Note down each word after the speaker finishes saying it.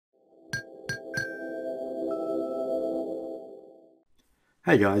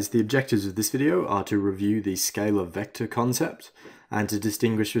Hey guys, the objectives of this video are to review the scalar vector concept and to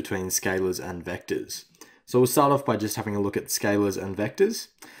distinguish between scalars and vectors. So we'll start off by just having a look at scalars and vectors.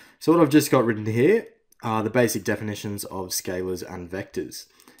 So what I've just got written here are the basic definitions of scalars and vectors.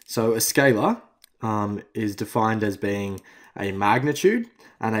 So a scalar is defined as being a magnitude,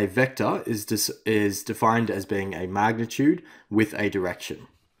 and a vector is defined as being a magnitude with a direction.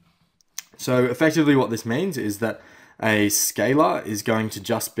 So effectively what this means is that a scalar is going to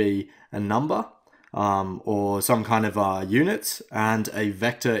just be a number or some kind of units, and a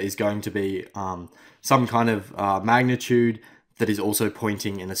vector is going to be some kind of magnitude that is also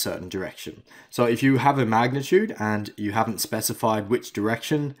pointing in a certain direction. So if you have a magnitude and you haven't specified which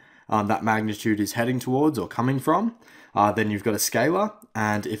direction that magnitude is heading towards or coming from, then you've got a scalar.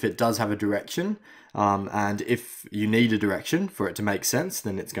 And if it does have a direction, and if you need a direction for it to make sense,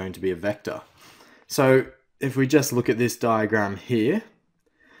 then it's going to be a vector. So if we just look at this diagram here,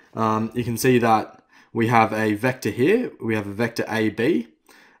 you can see that we have a vector here. We have a vector AB,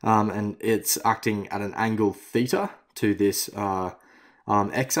 and it's acting at an angle theta to this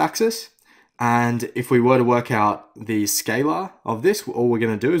x-axis. And if we were to work out the scalar of this, all we're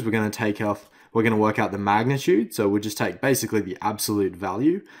going to do is we're going to work out the magnitude. So we'll just take basically the absolute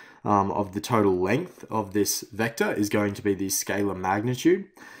value of the total length of this vector is going to be the scalar magnitude.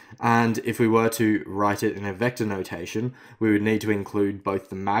 And if we were to write it in a vector notation, we would need to include both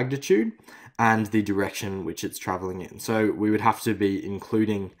the magnitude and the direction which it's traveling in. So we would have to be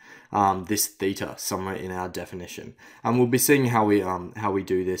including this theta somewhere in our definition. And we'll be seeing how we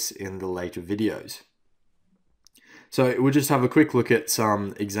do this in the later videos. So we'll just have a quick look at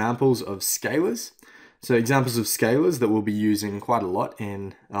some examples of scalars. So examples of scalars that we'll be using quite a lot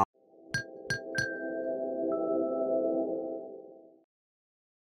in